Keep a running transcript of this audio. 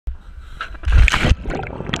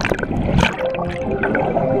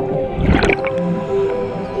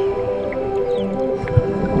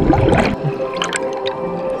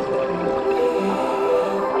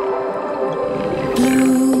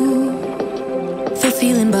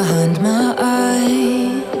feeling behind my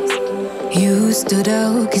eyes. You stood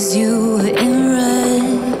out 'cause you were in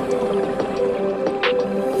red.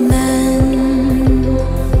 Then,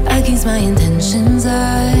 against my intentions,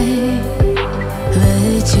 I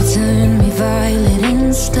let you turn me violet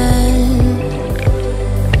instead.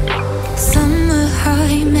 Summer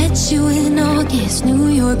high, met you in August. New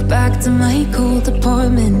York, back to my cold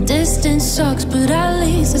apartment. Distance sucks, but at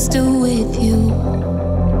least I'm still with you.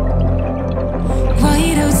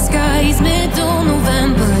 White out skies, middle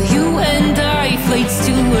November. You and I, flights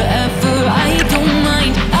to wherever. I don't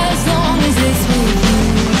mind, as long as it's with you.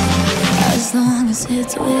 As long as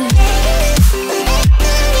it's with you.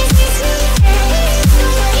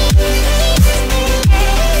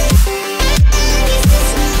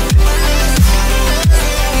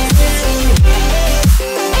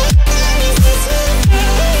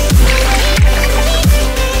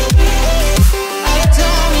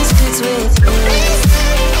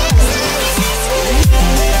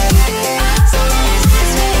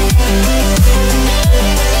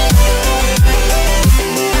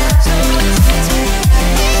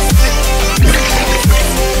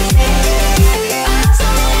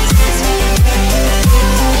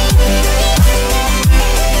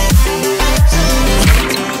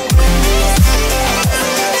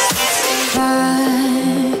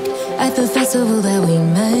 That we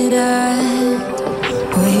met at,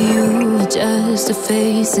 where you were just a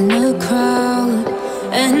face in a crowd.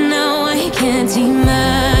 And now I can't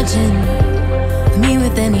imagine me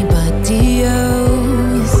with anybody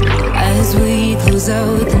else. As we close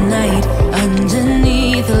out the night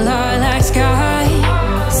underneath the lilac sky.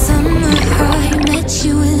 Summer high, met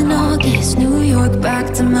you in August. New York, back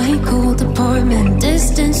to my cold apartment.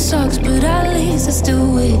 Distance sucks, but at least I'm still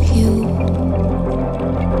with you.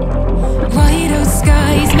 White out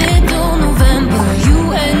skies, middle November. You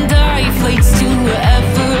and I, flights to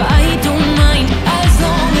wherever. I don't mind, as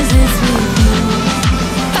long as it's with you.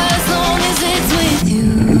 As long as it's with you.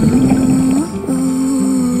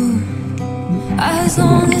 As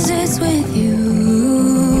long as it's with you.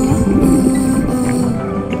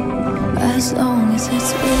 As long as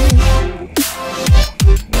it's with you.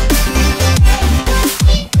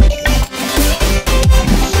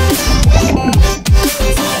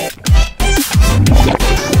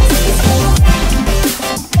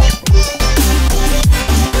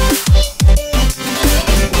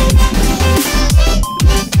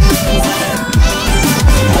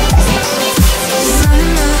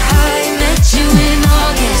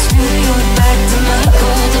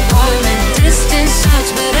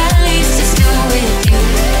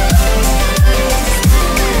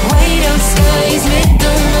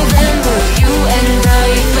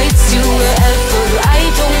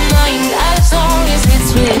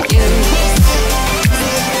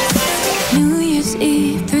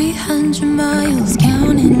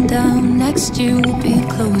 Next year will be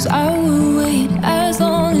close. I will wait as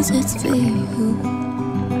long as it's for you.